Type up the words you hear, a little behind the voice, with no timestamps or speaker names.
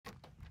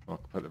I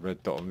can put the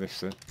red dot on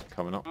this then,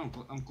 coming up.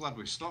 I'm glad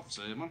we stopped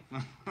here, man.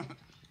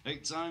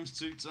 8 times,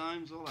 2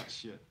 times, all that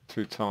shit.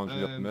 2 times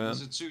the up and down.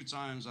 There's a 2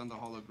 times and a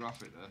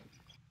holographic there.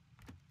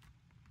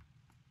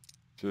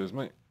 Cheers,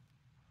 mate.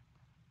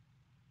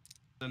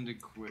 Extended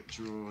quick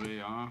draw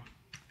AR.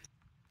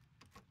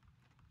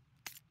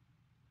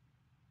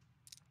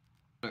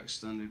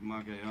 Extended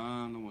mag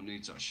AR, no one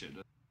needs that shit.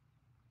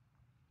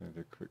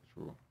 Extended quick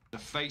draw. The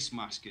face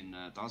mask in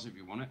there, Daz, if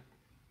you want it.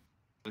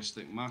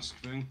 Ballistic mask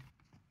thing.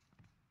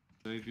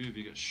 Save you if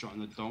you get shot in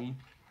the dome.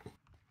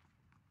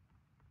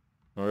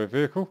 Or a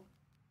vehicle?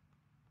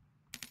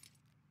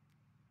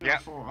 Yeah, I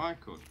thought I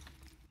could.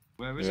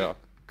 Where is it? Yeah,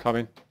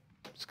 coming.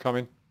 It's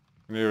coming.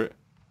 I can hear it.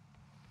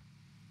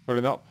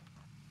 Pulling up.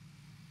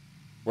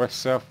 West,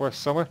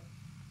 southwest somewhere.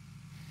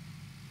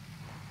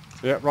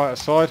 Yeah, right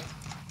aside.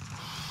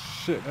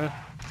 Shit, man.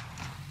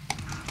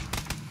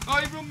 Oh,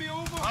 he run me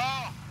over!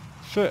 Oh!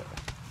 Shit.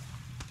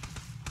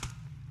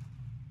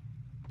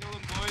 Kill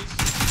him, boys.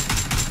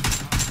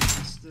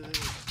 Bastard.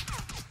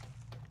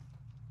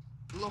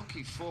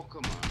 Lucky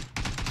fucker, man.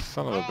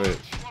 Son of a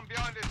bitch. One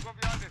behind us, one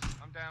behind us.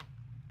 I'm down.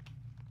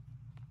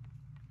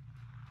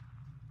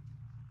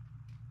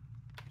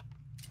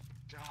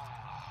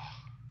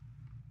 Ah.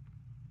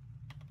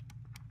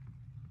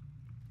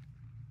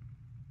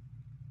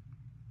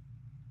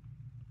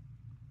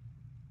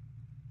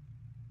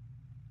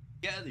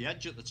 Get at the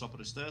edge at the top of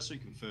the stairs so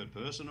you can third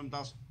person them,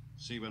 Daz.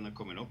 See when they're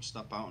coming up,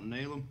 step out and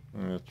nail them.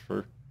 Yeah,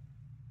 true.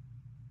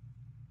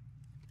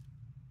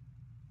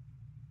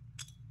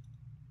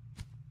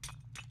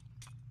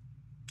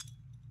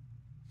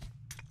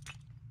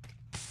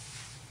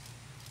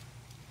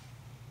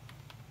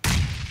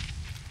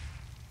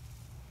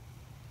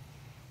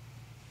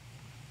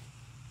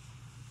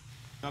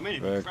 I mean,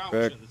 if you crouch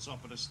at the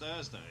top of the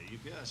stairs there,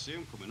 you'd be able to see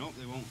them coming up,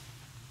 they won't.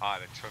 I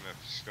had a ton of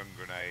stun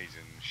grenades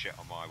and shit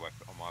on my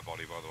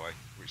body, by the way,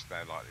 which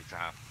they're likely to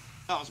have.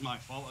 That was my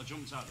fault, I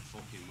jumped out the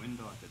fucking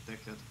window like a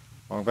dickhead.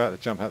 I'm about to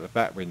jump out the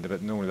back window,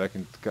 but normally they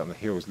can get on the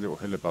hills, little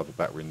hill above the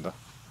back window.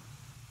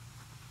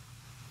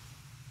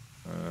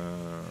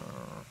 I'm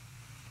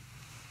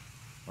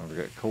going to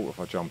get caught if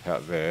I jump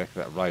out there,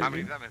 because that railing. How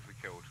many of them have we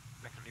killed?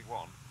 Definitely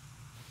one.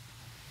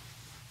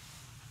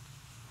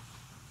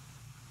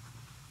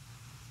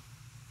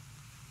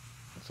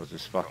 So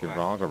just fucking run,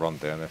 I'm going to run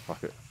down there,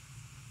 fuck it.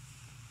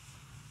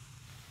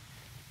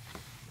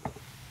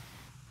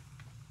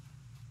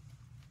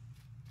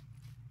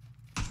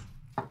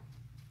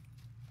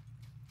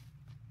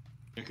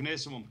 You can hear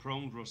someone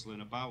prone rustling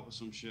about or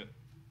some shit.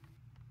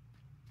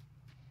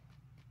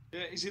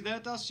 Yeah, is he there,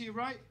 Daz, to your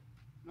right?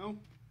 No?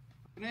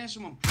 I can hear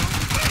someone prone.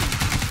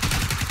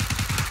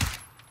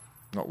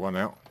 Not one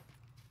out.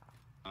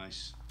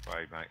 Nice.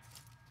 Right, mate.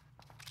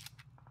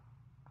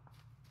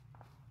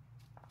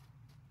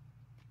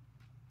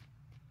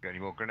 Got any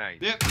more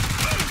grenades? Yep.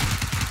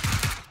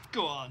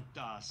 Go on,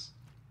 Daz.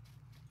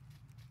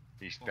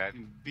 He's dead.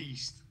 Fucking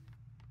beast.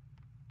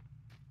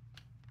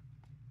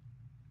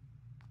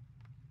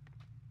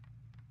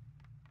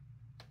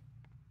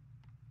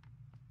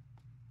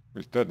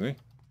 He's dead, isn't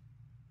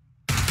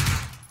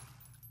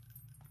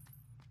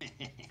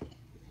he?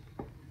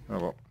 Oh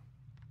well.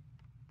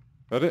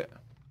 That it?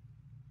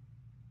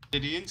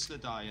 Did he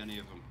insta-die any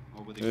of them?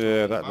 Or were they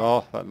Yeah, that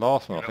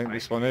last one, I think.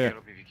 This one here. Get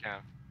up if you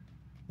can.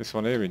 This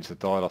one here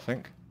insta-died, I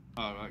think.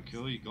 Alright,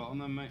 cool, you got them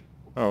then, mate.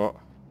 Oh what?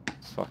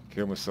 Let's fucking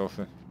kill myself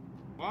then.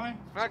 Why?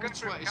 No, go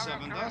through.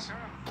 27 does.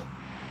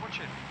 Watch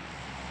it.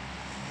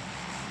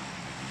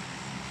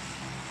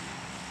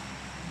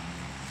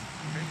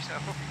 Get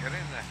yourself up and get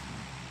in there.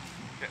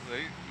 Get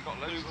loot. You got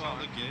loads Loot of out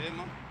time. the game,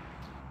 man.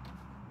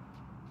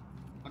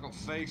 I got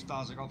faith,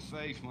 Daz, I got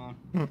faith, man.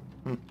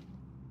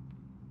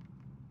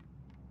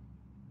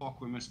 Fuck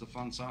with Mr.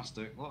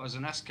 Fantastic. Look, as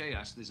an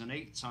SKS, there's an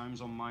 8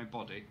 times on my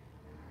body.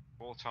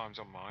 4 times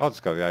on mine. I'll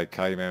just go the AK,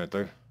 man, I'll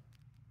do.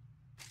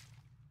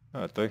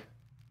 That'll do.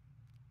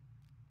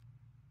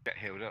 Get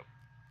healed up.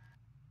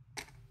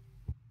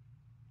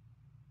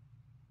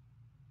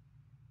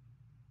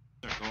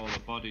 Check all the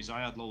bodies.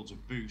 I had loads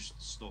of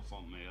boost stuff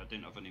on me. I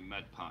didn't have any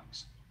med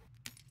packs.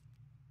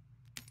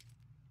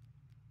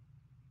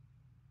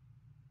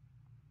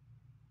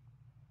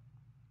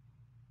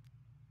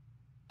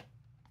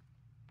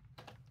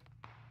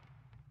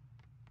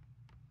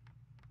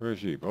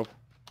 Where's you, Bob?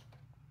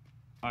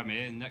 I'm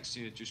here, next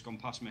to you, just gone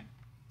past me.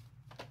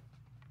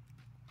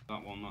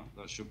 That one,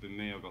 that should be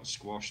me. I got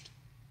squashed.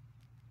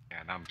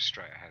 Yeah, and I'm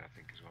straight ahead, I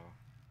think, as well.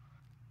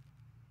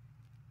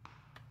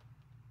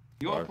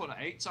 You ought to put it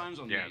 8 times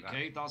on Yeah,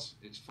 the AK, Daz.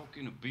 It's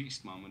fucking a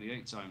beast, man, with the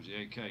 8 times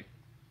the AK.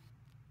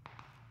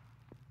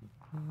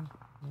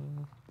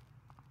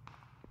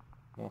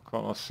 Why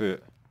can't I see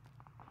it?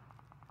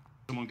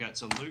 Someone get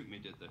to loot me,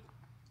 did they?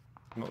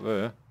 Not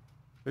there.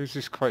 Who's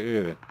this crate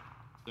here then?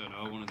 Don't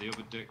know, one of the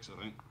other dicks,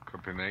 I think.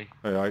 Could be me.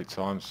 Yeah, 8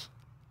 times.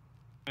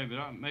 Maybe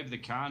they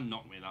can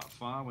knock me that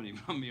far when he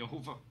ran me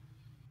over.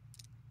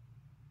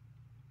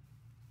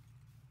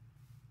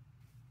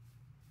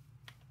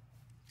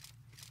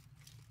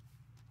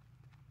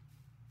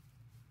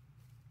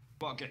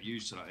 But get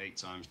used to that 8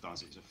 times,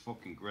 Daz. It's a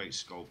fucking great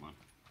scope, man.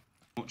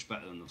 Much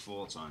better than the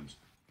 4 times.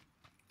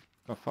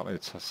 Oh, fuck,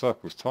 the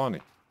circle's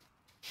tiny.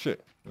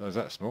 Shit, is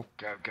that small?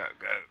 Go, go,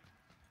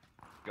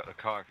 go. Got the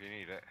car if you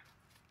need it.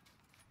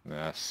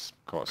 Nah, it's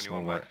quite small,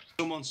 Anyone mate. left?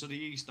 Someone to the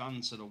east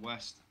and to the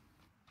west.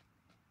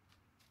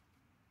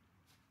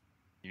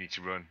 You need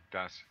to run,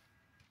 Daz.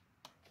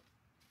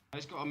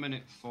 He's got a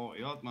minute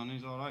 40 odd, man.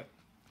 He's alright.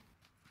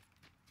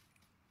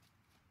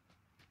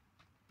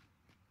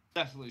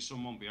 Definitely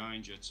someone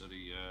behind you to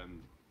the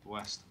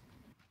west.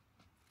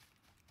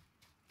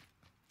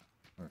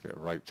 I'll get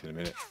raped in a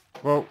minute.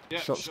 Whoa,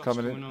 Yep, shots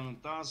coming in. on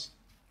Daz.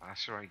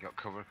 That's alright, got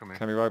cover, come in.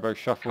 Can we robo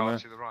shuffle Car now?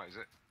 to the right, is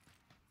it?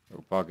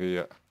 Little buggy,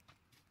 yeah.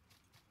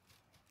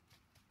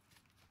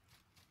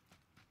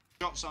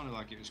 Drop sounded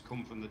like it was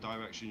come from the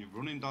direction you're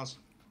running, Daz.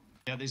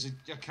 Yeah, there's a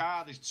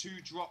car, there's 2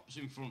 drops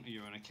in front of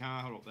you and a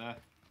car up there.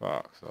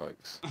 Fuck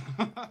sakes.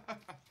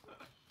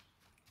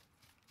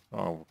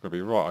 Oh, we're gonna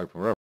be right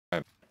open wherever.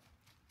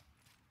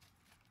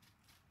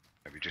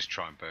 Maybe just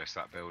try and burst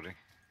that building.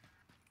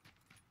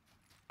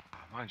 Oh,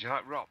 mind you,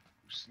 that rock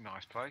was a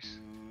nice place.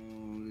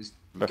 There's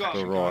Left gotta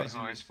or be right? guys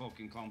in this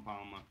fucking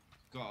compound, man.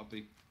 Gotta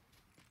be.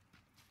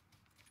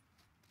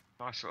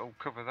 Nice little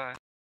cover there.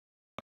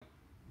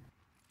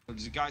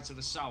 There's a guy to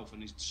the south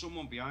and there's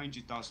someone behind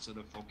you, Daz, to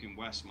the fucking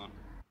west, man.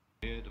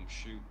 I heard him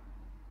shoot.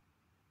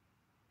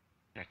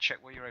 Yeah, check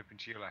where you're open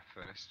to your left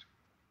first.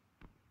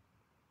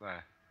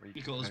 There. Look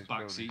at those those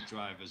backseat buildings.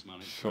 drivers, man.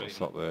 It's Shots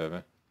great. up there,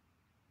 man.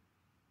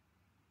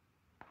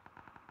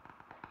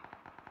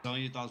 Tell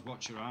you, Daz,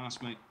 watch your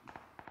ass, mate.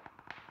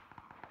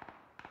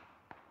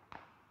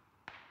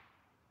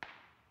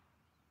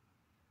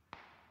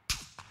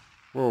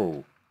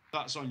 Whoa,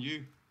 That's on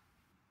you.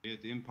 You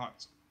heard the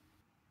impact.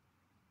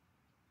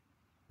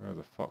 where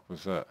the fuck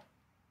was that?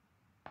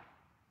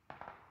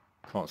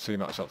 Can't see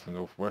much up the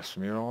northwest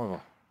from here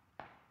either.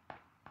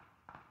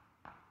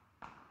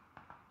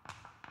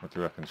 What do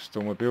you reckon?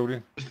 Storm a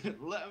building?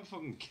 Let them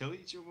fucking kill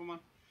each other, man.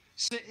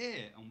 Sit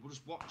here and we'll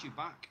just watch your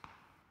back.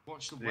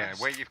 Watch the west. Yeah,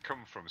 where you've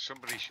come from,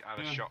 somebody had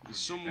a shot from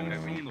There's you, someone and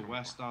then from the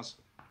west, Daz.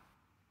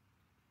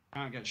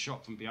 Can't get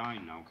shot from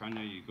behind now, can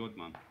you? You're good,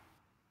 man.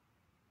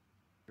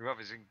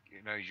 whoever's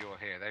knows you're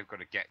here, they've got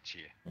to get to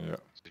you. Yeah.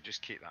 So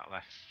just keep that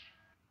left.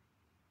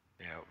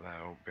 Yeah, up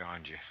there, up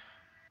behind you.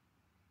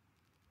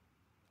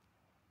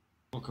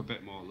 Look a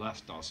bit more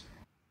left, Daz.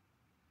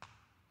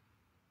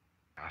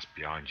 That's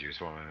behind you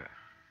as well, isn't it?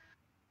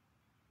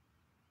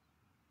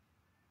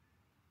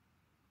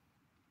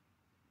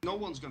 No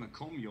one's going to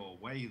come your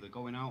way. They're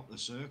going out the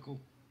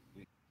circle.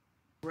 The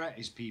threat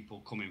is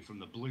people coming from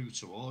the blue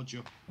towards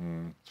you.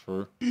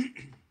 True.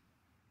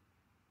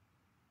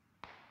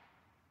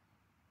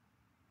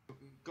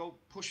 Go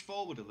push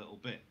forward a little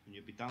bit and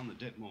you'll be down the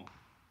dip more.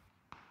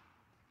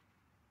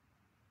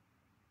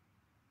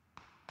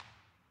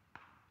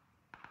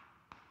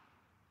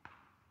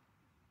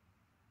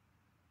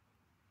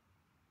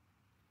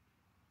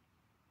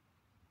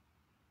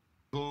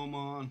 Come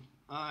on,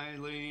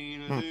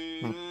 Eileen.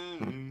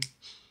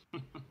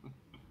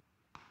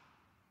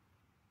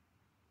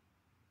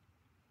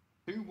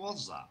 Who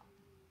was that?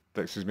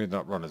 Dexter's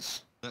Midnight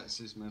Runners. That's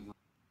his midnight.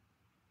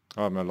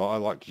 I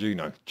like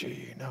Gino.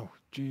 Gino.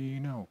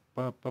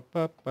 Ba ba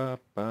ba ba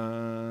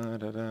ba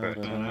da da da.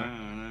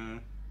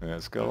 Yeah,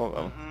 it's got a lot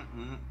of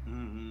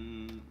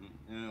them.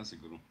 Yeah, that's a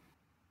good one.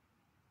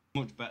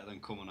 Much better than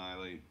Come on,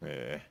 Eileen.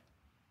 Yeah.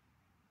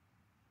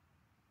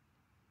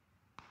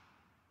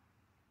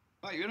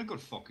 Right, you're in a good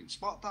fucking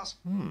spot, Daz.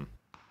 Hmm.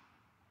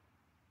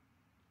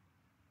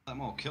 Let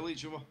them all kill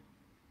each other.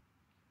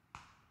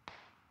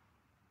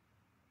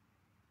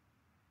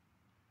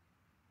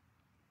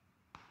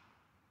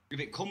 If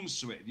it comes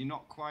to it, you're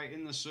not quite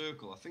in the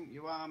circle. I think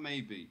you are,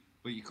 maybe.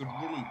 But you could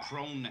run them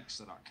prone next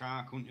to that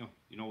car, couldn't you?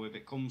 You know, if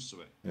it comes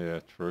to it. Yeah,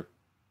 true.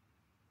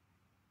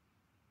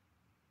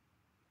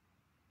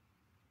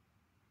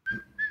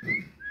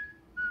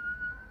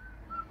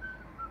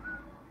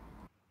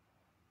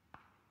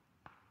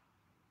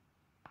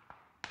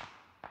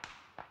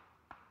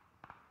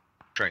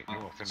 Straight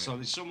north, isn't So it?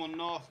 there's someone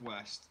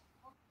northwest.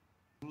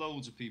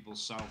 Loads of people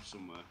south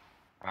somewhere.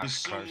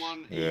 That's There's close.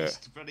 someone Yeah.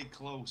 east, very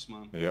close,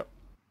 man. Yep.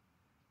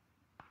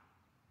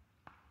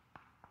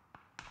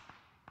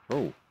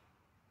 Oh,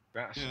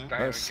 That's, Yeah.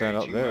 they're That's set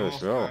up engaging there north,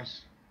 as well.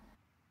 guys.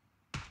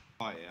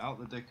 Fight it out,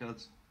 the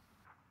dickheads.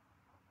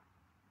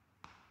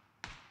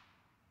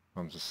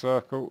 comes a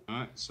circle.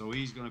 Alright, so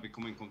he's going to be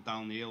coming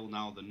down the hill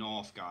now, the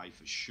north guy,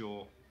 for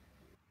sure.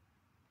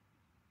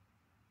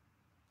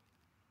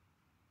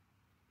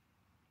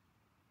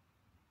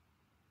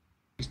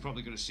 He's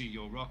probably going to see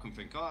your rock and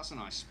think, oh, that's a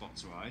nice spot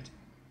to hide.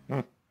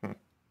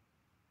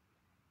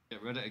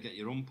 Get ready to get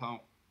your ump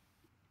out.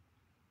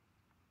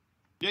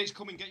 Yeah, he's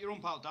coming. Get your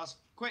ump out, Daz.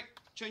 Quick,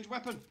 change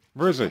weapon.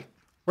 Where is he?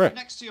 Where?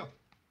 Next to you.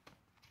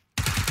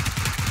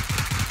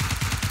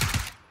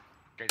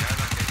 Get down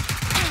that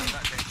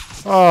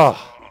ditch.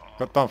 Oh,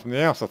 got done from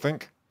the house, I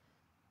think.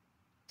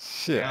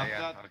 Shit. Yeah, I I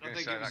was think gonna it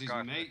say was that his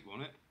guy- mate,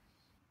 wasn't it?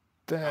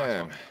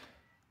 Damn.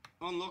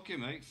 Unlucky,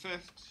 mate.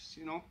 Fifth,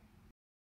 you know.